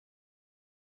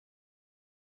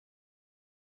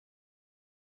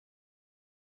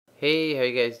Hey, how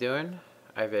you guys doing?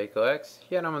 I'm VehiCleX.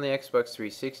 Yeah, and I'm on the Xbox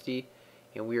 360,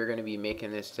 and we are going to be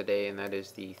making this today, and that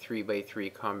is the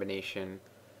 3x3 combination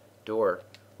door,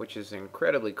 which is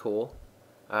incredibly cool.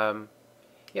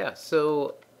 Yeah,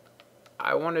 so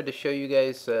I wanted to show you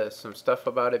guys some stuff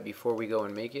about it before we go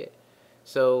and make it.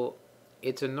 So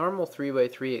it's a normal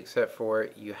 3x3 except for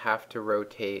you have to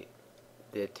rotate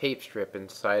the tape strip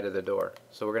inside of the door.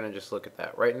 So we're going to just look at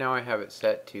that. Right now I have it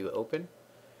set to open.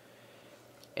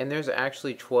 And there's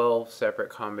actually 12 separate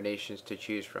combinations to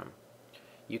choose from.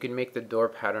 You can make the door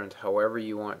patterns however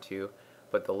you want to,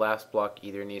 but the last block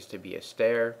either needs to be a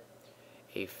stair,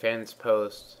 a fence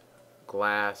post,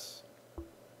 glass,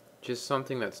 just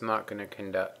something that's not going to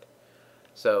conduct.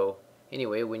 So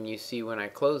anyway, when I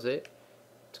close it,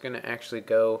 it's going to actually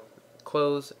go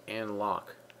close and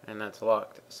lock, and that's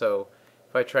locked. So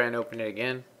if I try and open it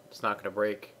again, it's not going to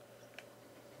break.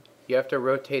 You have to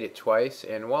rotate it twice,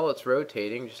 and while it's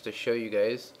rotating, just to show you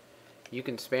guys, you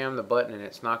can spam the button and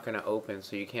it's not going to open,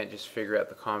 so you can't just figure out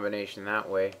the combination that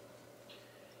way.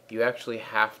 You actually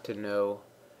have to know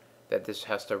that this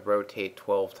has to rotate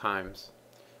 12 times,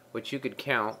 which you could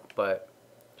count, but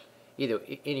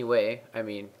anyway, I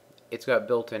mean, it's got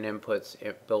built-in inputs,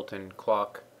 built-in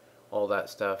clock, all that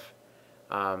stuff.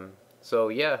 So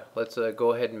yeah, let's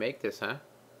go ahead and make this, huh?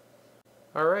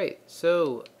 Alright,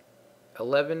 so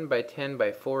 11 by 10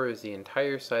 by 4 is the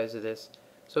entire size of this.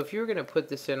 So if you were going to put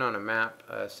this in on a map,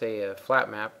 say a flat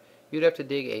map, you'd have to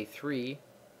dig a 3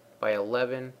 by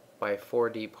 11 by 4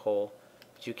 deep hole.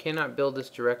 But you cannot build this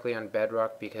directly on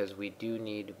bedrock because we do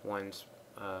need one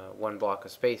block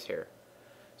of space here.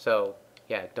 So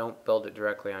yeah, don't build it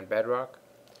directly on bedrock.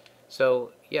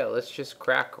 So yeah, let's just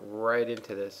crack right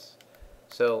into this.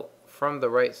 So from the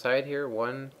right side here,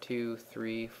 1, 2,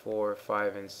 3, 4,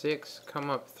 5, and 6, come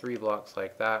up 3 blocks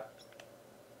like that,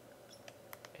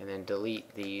 and then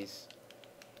delete these.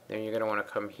 Then you're going to want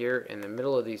to come here in the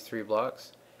middle of these 3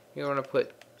 blocks. You're going to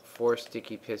put 4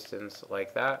 sticky pistons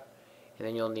like that, and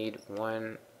then you'll need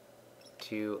 1,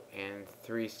 2, and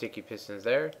 3 sticky pistons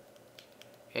there,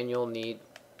 and you'll need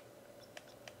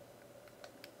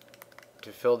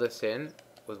to fill this in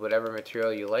with whatever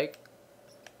material you like.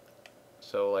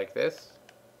 So like this.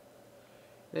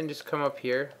 Then just come up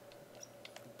here,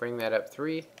 bring that up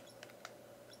 3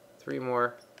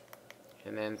 more,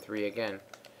 and then 3 again.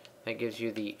 That gives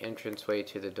you the entranceway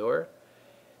to the door.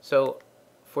 So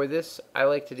for this, I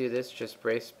like to do this, just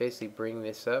basically bring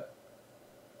this up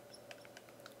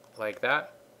like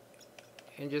that,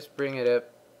 and just bring it up,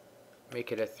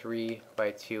 make it a 3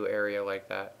 by 2 area like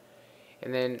that.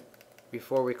 And then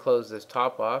before we close this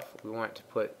top off, we want to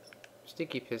put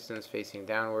sticky pistons facing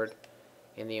downward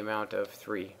in the amount of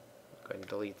 3. Go ahead and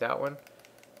delete that one.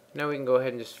 Now we can go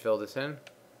ahead and just fill this in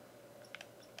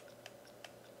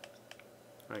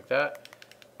like that.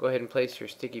 Go ahead and place your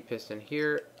sticky piston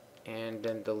here, and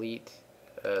then delete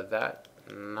that,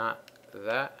 not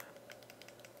that,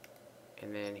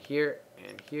 and then here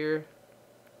and here.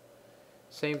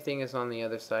 Same thing as on the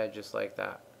other side, just like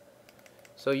that.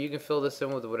 So you can fill this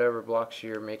in with whatever blocks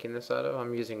you're making this out of.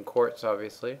 I'm using quartz,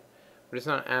 obviously, but it's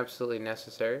not absolutely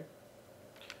necessary.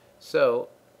 So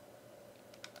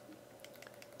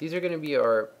these are going to be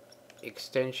our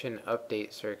extension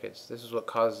update circuits. This is what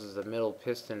causes the middle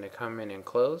piston to come in and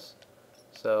close.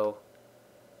 So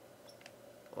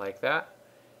like that.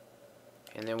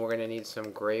 And then we're going to need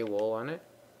some gray wool on it,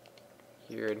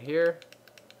 here and here,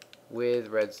 with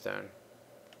redstone.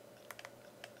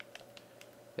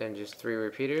 Then just 3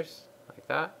 repeaters like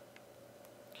that.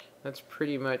 That's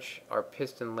pretty much our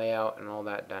piston layout and all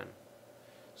that done.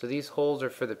 So these holes are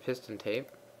for the piston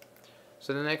tape.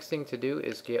 So the next thing to do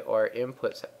is get our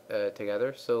inputs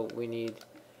together. So we need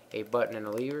a button and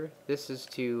a lever. This is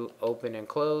to open and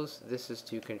close. This is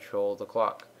to control the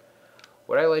clock.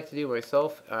 What I like to do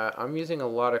myself, I'm using a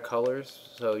lot of colors,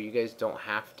 so you guys don't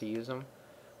have to use them.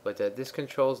 But this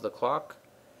controls the clock,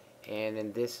 and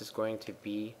then this is going to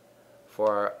be for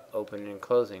our open and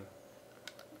closing.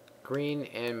 Green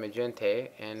and magenta,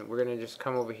 and we're going to just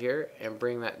come over here and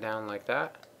bring that down like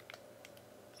that,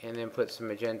 and then put some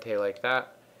magenta like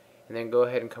that, and then go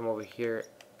ahead and come over here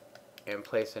and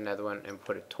place another one and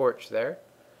put a torch there,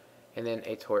 and then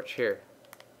a torch here.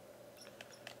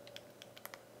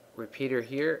 Repeater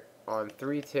here on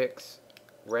 3 ticks,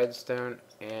 redstone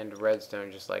and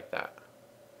redstone, just like that.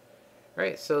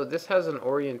 Alright, so this has an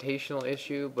orientational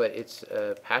issue, but it's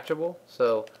patchable,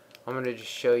 so I'm going to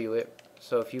just show you it.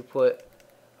 So if you put,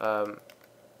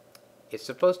 it's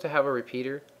supposed to have a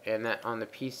repeater, and that on the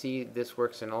PC this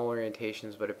works in all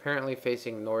orientations, but apparently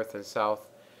facing north and south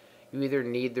you either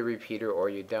need the repeater or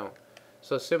you don't.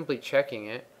 So simply checking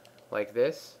it like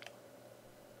this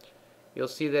you'll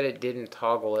see that it didn't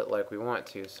toggle it like we want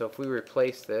to. So if we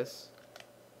replace this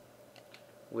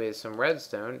with some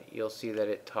redstone, you'll see that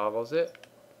it toggles it.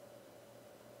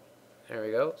 There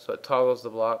we go. So it toggles the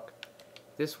block.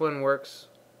 This one works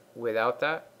without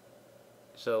that,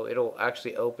 so it'll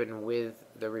actually open with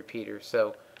the repeater.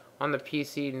 So on the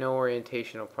PC, no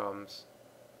orientational problems.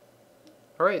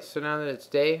 Alright, so now that it's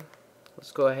day,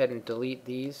 let's go ahead and delete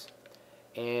these.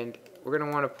 And we're going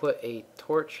to want to put a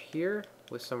torch here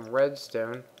with some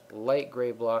redstone, light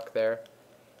gray block there.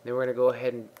 Then we're going to go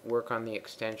ahead and work on the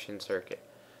extension circuit.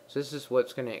 So this is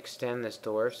what's going to extend this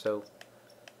door. So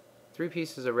 3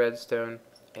 pieces of redstone,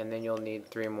 and then you'll need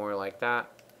 3 more like that.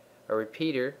 A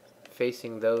repeater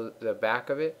facing the back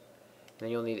of it. Then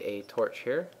you'll need a torch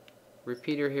here.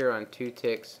 Repeater here on 2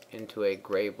 ticks into a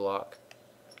gray block.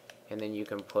 And then you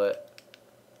can put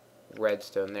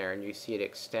redstone there, and you see it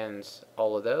extends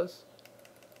all of those.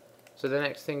 So the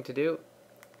next thing to do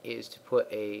is to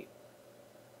put a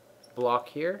block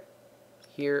here,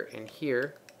 here, and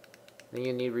here. Then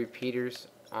you need repeaters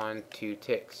on 2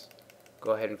 ticks.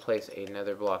 Go ahead and place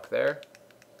another block there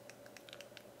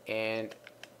and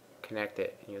connect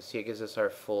it, and you'll see it gives us our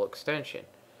full extension.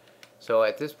 So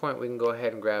at this point we can go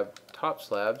ahead and grab top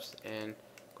slabs and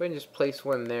go ahead and just place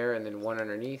one there and then one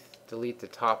underneath, delete the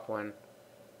top one,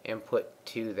 and put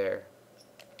 2 there.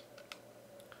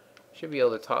 Should be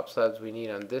able to top slabs we need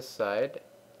on this side.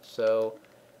 So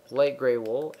light gray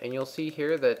wool, and you'll see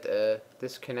here that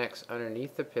this connects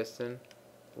underneath the piston,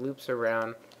 loops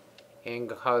around, and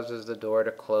causes the door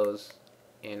to close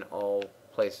in all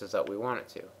places that we want it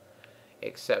to,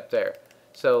 except there.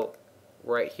 So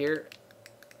right here,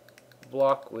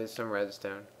 block with some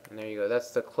redstone, and there you go.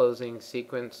 That's the closing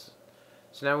sequence.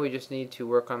 So now we just need to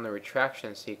work on the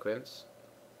retraction sequence.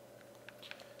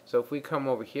 So if we come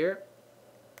over here,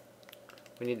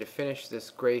 we need to finish this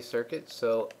gray circuit.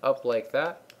 So up like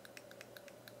that,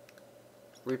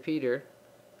 repeater,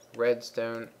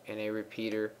 redstone, and a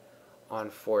repeater on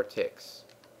 4 ticks.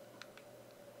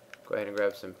 Go ahead and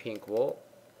grab some pink wool.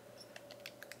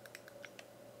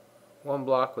 1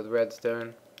 block with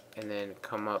redstone, and then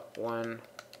come up 1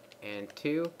 and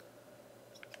 2.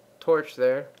 Torch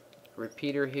there,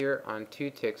 repeater here on 2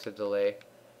 ticks of delay,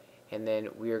 and then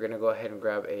we are going to go ahead and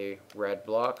grab a red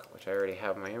block, which I already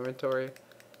have in my inventory,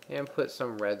 and put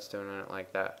some redstone on it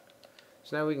like that.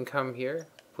 So now we can come here,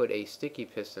 put a sticky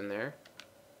piston there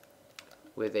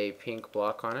with a pink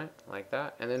block on it like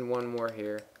that, and then 1 more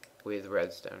here with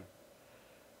redstone.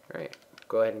 Alright,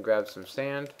 go ahead and grab some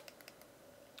sand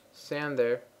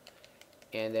there,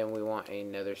 and then we want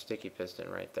another sticky piston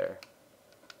right there.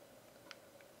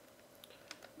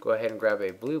 Go ahead and grab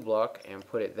a blue block and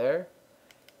put it there.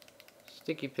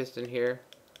 Sticky piston here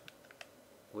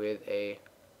with a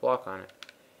block on it.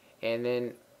 And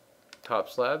then top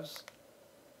slabs,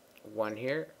 1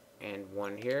 here and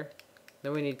 1 here.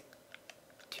 Then we need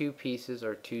 2 pieces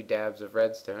or 2 dabs of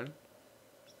redstone,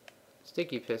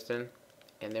 sticky piston,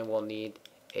 and then we'll need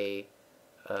a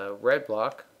red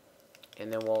block,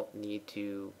 and then we'll need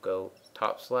to go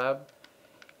top slab,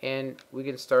 and we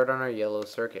can start on our yellow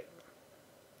circuit.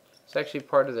 It's actually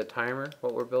part of the timer,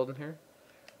 what we're building here.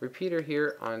 Repeater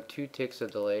here on 2 ticks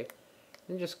of delay,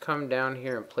 and just come down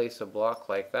here and place a block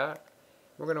like that.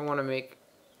 We're going to want to make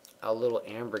a little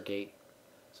amber gate,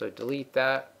 so delete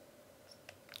that,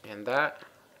 and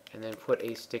then put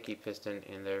a sticky piston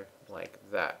in there like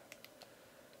that.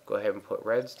 Go ahead and put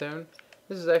redstone.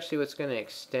 This is actually what's going to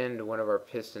extend one of our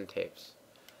piston tapes.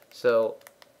 So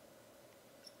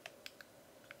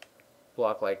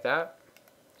block like that,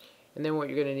 and then what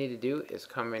you're going to need to do is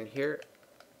come in here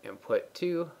and put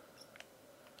 2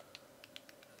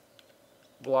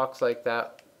 blocks like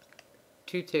that,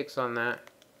 2 ticks on that,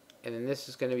 and then this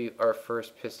is going to be our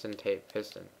first piston tape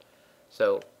piston.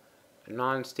 So a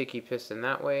non-sticky piston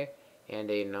that way and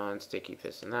a non-sticky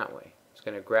piston that way. It's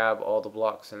going to grab all the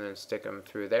blocks and then stick them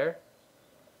through there.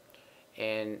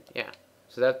 And yeah,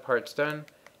 so that part's done.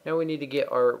 Now we need to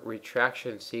get our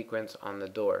retraction sequence on the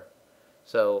door.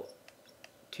 So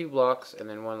 2 blocks and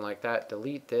then 1 like that.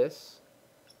 Delete this.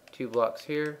 2 blocks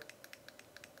here.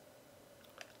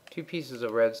 2 pieces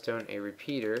of redstone, a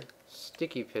repeater,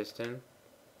 sticky piston,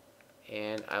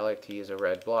 and I like to use a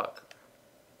red block.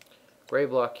 Gray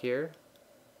block here,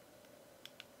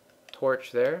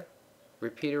 torch there,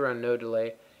 repeater on no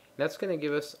delay, and that's going to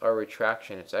give us our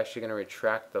retraction. It's actually going to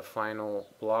retract the final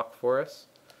block for us.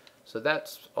 So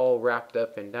that's all wrapped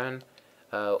up and done.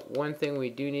 One thing we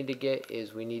do need to get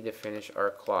is we need to finish our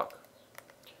clock.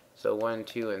 So 1,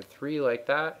 2, and 3 like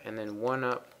that, and then 1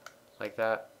 up like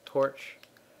that, torch,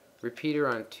 repeater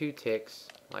on 2 ticks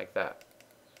like that.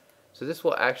 So this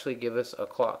will actually give us a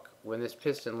clock. when this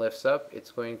piston lifts up,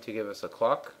 it's going to give us a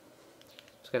clock.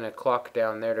 It's going to clock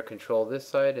down there to control this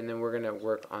side, and then we're going to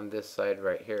work on this side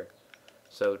right here.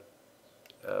 So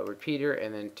repeater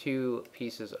and then 2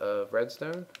 pieces of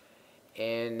redstone,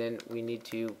 and then we need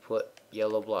to put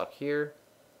yellow block here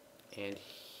and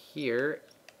here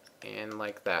and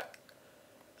like that.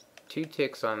 2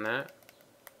 ticks on that,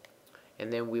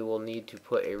 and then we will need to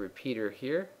put a repeater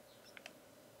here.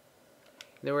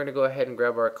 And then we're going to go ahead and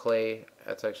grab our clay.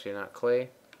 That's actually not clay.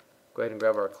 Go ahead and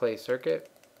grab our clay circuit,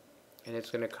 and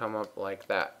it's going to come up like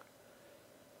that.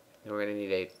 Then we're going to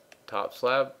need a top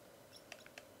slab,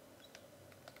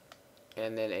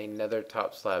 and then another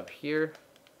top slab here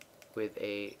with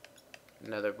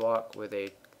another block with a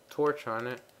torch on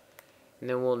it, and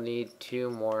then we'll need 2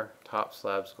 more top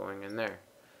slabs going in there.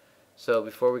 So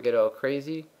before we get all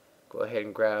crazy, go ahead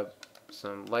and grab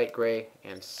some light gray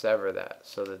and sever that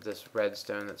so that this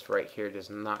redstone that's right here does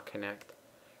not connect.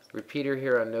 Repeater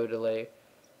here on no delay,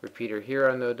 repeater here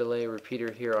on no delay,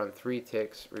 repeater here on 3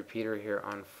 ticks, repeater here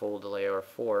on full delay or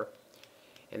 4.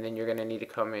 And then you're going to need to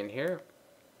come in here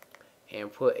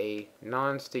and put a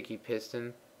non-sticky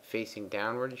piston facing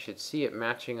downward. You should see it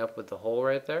matching up with the hole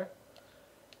right there.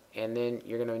 And then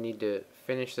you're going to need to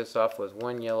finish this off with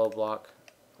 1 yellow block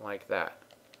like that.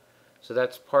 So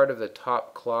that's part of the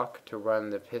top clock to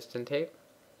run the piston tape.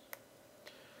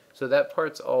 So that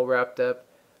part's all wrapped up.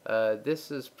 This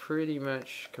is pretty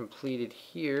much completed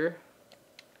here.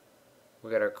 We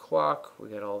got our clock, we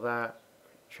got all that,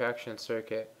 traction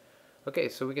circuit. Okay,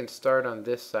 so we can start on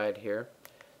this side here.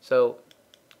 So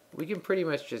we can pretty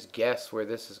much just guess where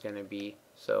this is going to be.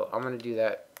 So I'm going to do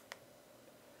that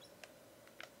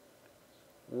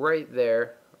right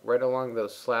there. Right along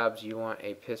those slabs, you want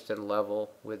a piston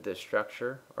level with the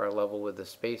structure, or level with the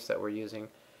space that we're using,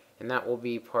 and that will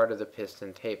be part of the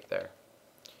piston tape there.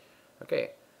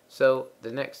 Okay, so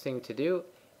the next thing to do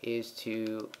is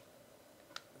to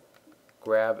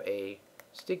grab a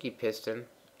sticky piston,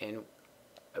 and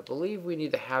I believe we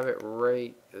need to have it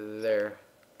right there.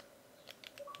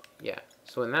 Yeah,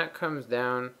 so when that comes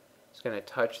down, it's going to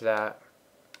touch that,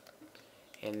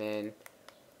 and then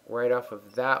right off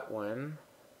of that one,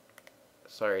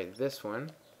 sorry, this one,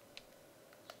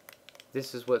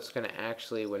 this is what's going to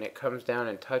actually, when it comes down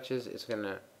and touches, it's going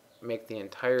to make the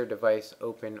entire device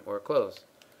open or close.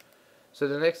 So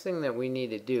the next thing that we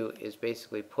need to do is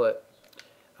basically put,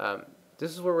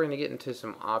 this is where we're going to get into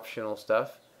some optional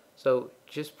stuff. So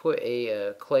just put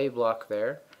a clay block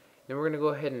there. Then we're going to go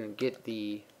ahead and get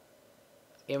the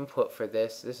input for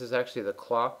this. This is actually the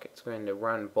clock. It's going to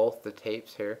run both the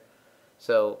tapes here.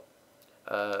 So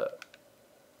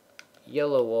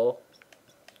yellow will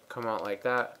come out like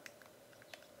that,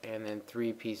 and then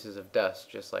 3 pieces of dust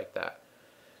just like that.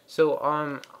 So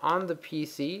on the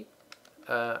PC,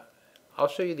 I'll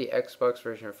show you the Xbox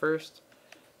version first.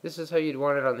 This is how you'd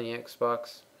want it on the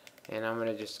Xbox, and I'm going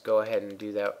to just go ahead and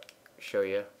do that, show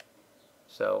you.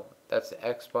 So that's the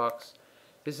Xbox.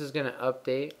 This is going to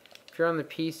update. If you're on the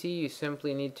PC, you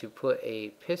simply need to put a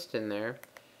piston there.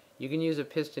 You can use a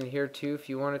piston here too if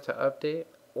you want it to update,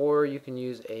 or you can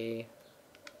use a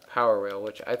power rail,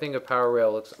 which I think a power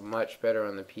rail looks much better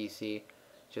on the PC.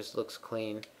 Just looks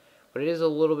clean, but it is a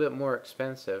little bit more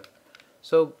expensive.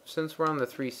 So since we're on the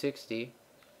 360,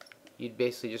 you'd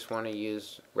basically just want to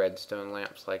use redstone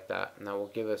lamps like that, and that will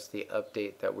give us the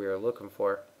update that we are looking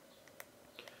for.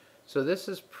 So this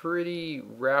is pretty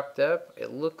wrapped up.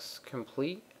 It looks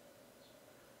complete.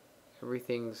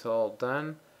 Everything's all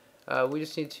done. We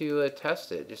just need to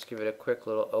test it. Just give it a quick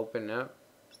little open up.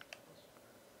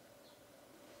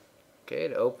 Okay,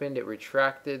 it opened, it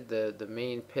retracted the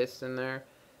main piston there,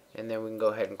 and then we can go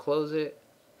ahead and close it.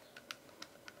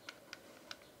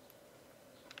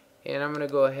 And I'm going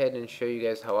to go ahead and show you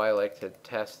guys how I like to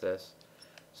test this.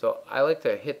 So I like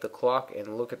to hit the clock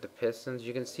and look at the pistons.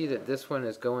 You can see that this one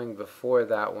is going before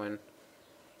that one,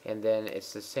 and then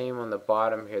it's the same on the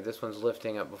bottom here. This one's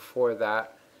lifting up before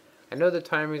that. I know the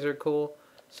timings are cool,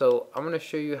 so I'm going to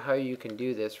show you how you can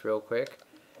do this real quick.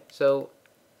 So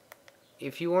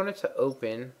if you want it to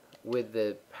open with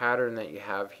the pattern that you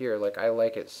have here, like I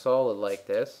like it solid like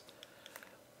this,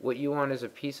 what you want is a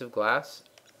piece of glass,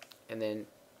 and then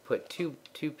put two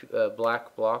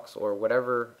black blocks or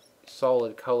whatever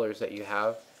solid colors that you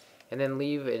have, and then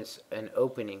leave an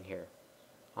opening here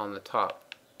on the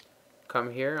top.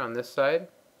 Come here on this side,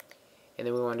 and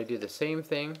then we want to do the same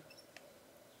thing,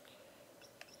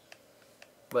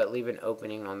 but leave an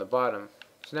opening on the bottom.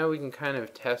 So now we can kind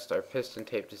of test our piston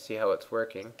tape to see how it's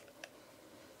working.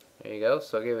 There you go.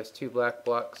 So I'll give us 2 black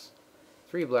blocks,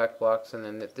 3 black blocks, and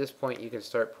then at this point you can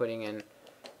start putting in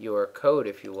your code,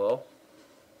 if you will.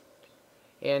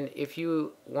 And if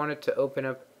you wanted to open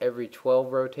up every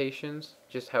 12 rotations,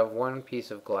 just have one piece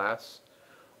of glass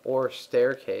or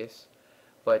staircase.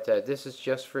 But this is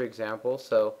just for example.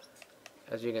 So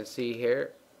as you can see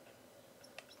here,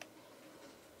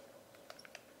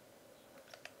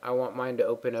 I want mine to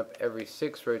open up every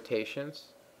 6 rotations.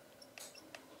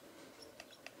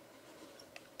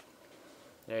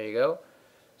 There you go.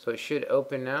 So it should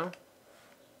open now.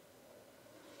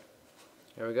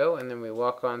 There we go, and then we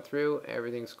walk on through,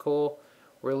 everything's cool,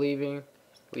 we're leaving,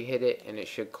 we hit it, and it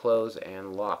should close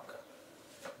and lock.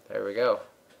 There we go.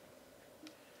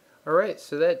 Alright,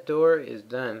 so that door is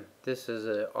done. This is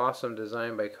an awesome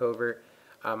design by Covert.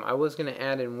 I was going to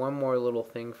add in one more little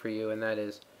thing for you, and that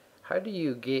is, how do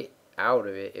you get out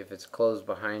of it if it's closed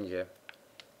behind you?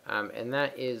 And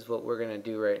that is what we're going to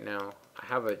do right now. I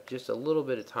have just a little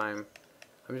bit of time.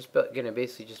 I'm just going to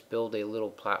basically just build a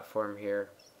little platform here.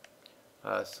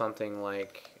 Something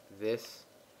like this.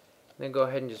 Then go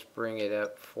ahead and just bring it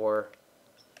up for.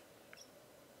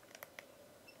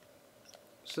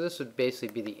 So this would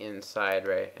basically be the inside,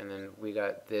 right? And then we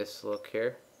got this look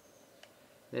here.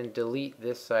 Then delete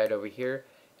this side over here.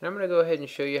 And I'm going to go ahead and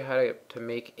show you how to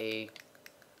make a.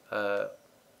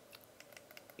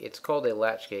 It's called a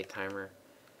latch gate timer.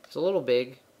 It's a little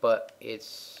big, but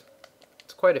it's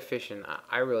quite efficient.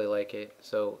 I really like it.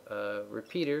 So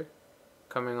repeater.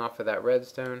 Coming off of that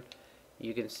redstone,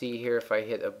 you can see here if I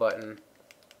hit a button,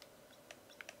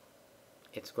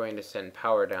 it's going to send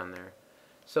power down there.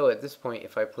 So at this point,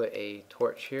 if I put a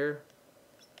torch here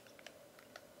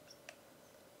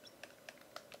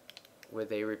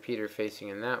with a repeater facing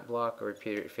in that block, a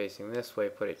repeater facing this way,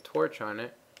 put a torch on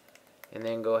it, and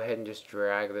then go ahead and just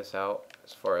drag this out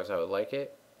as far as I would like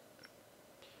it.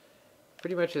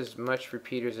 Pretty much as much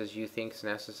repeaters as you think is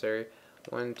necessary.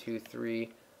 1, 2, 3.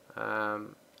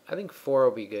 I think 4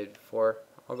 will be good. 4.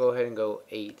 I'll go ahead and go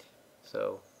 8.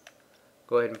 So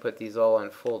go ahead and put these all on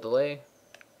full delay.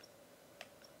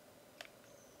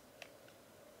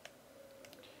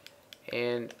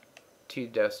 And 2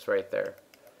 dusts right there.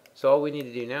 So all we need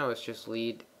to do now is just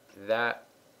lead that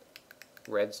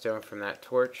redstone from that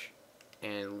torch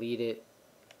and lead it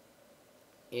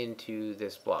into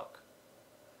this block.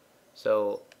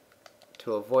 So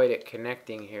to avoid it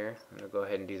connecting here, I'm going to go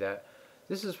ahead and do that.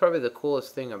 This is probably the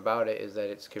coolest thing about it, is that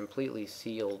it's completely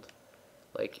sealed.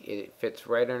 Like, it fits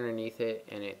right underneath it,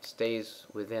 and it stays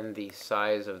within the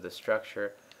size of the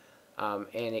structure. And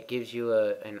it gives you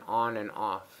an on and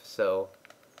off. So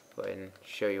go ahead and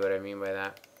show you what I mean by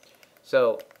that.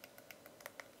 So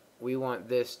we want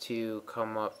this to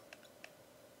come up.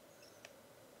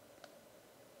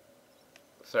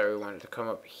 Sorry, we want it to come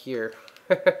up here.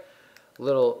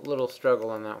 little struggle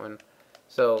on that one.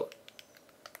 So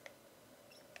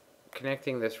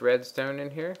connecting this redstone in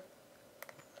here,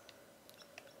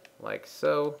 like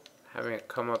so, having it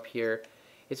come up here,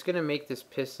 it's going to make this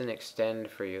piston extend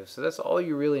for you. So that's all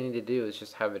you really need to do, is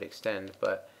just have it extend.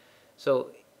 But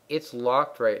so it's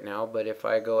locked right now, but if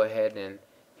I go ahead and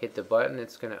hit the button,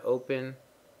 it's going to open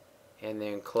and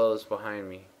then close behind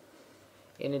me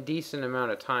in a decent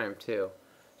amount of time too.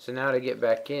 So now to get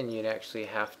back in, you'd actually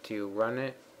have to run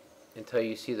it until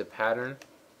you see the pattern.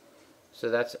 So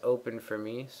that's open for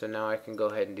me. So now I can go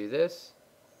ahead and do this,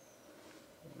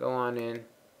 go on in,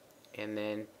 and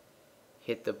then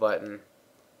hit the button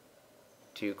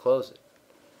to close it.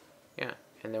 Yeah,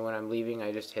 and then when I'm leaving,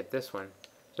 I just hit this one.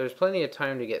 So there's plenty of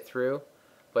time to get through.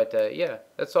 But yeah,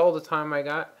 that's all the time I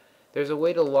got. There's a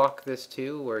way to lock this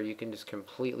too, where you can just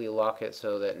completely lock it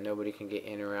so that nobody can get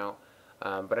in or out.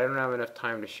 But I don't have enough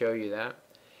time to show you that.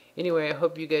 Anyway, I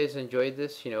hope you guys enjoyed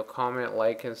this. Comment,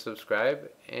 like, and subscribe,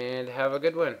 and have a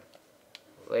good one.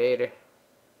 Later.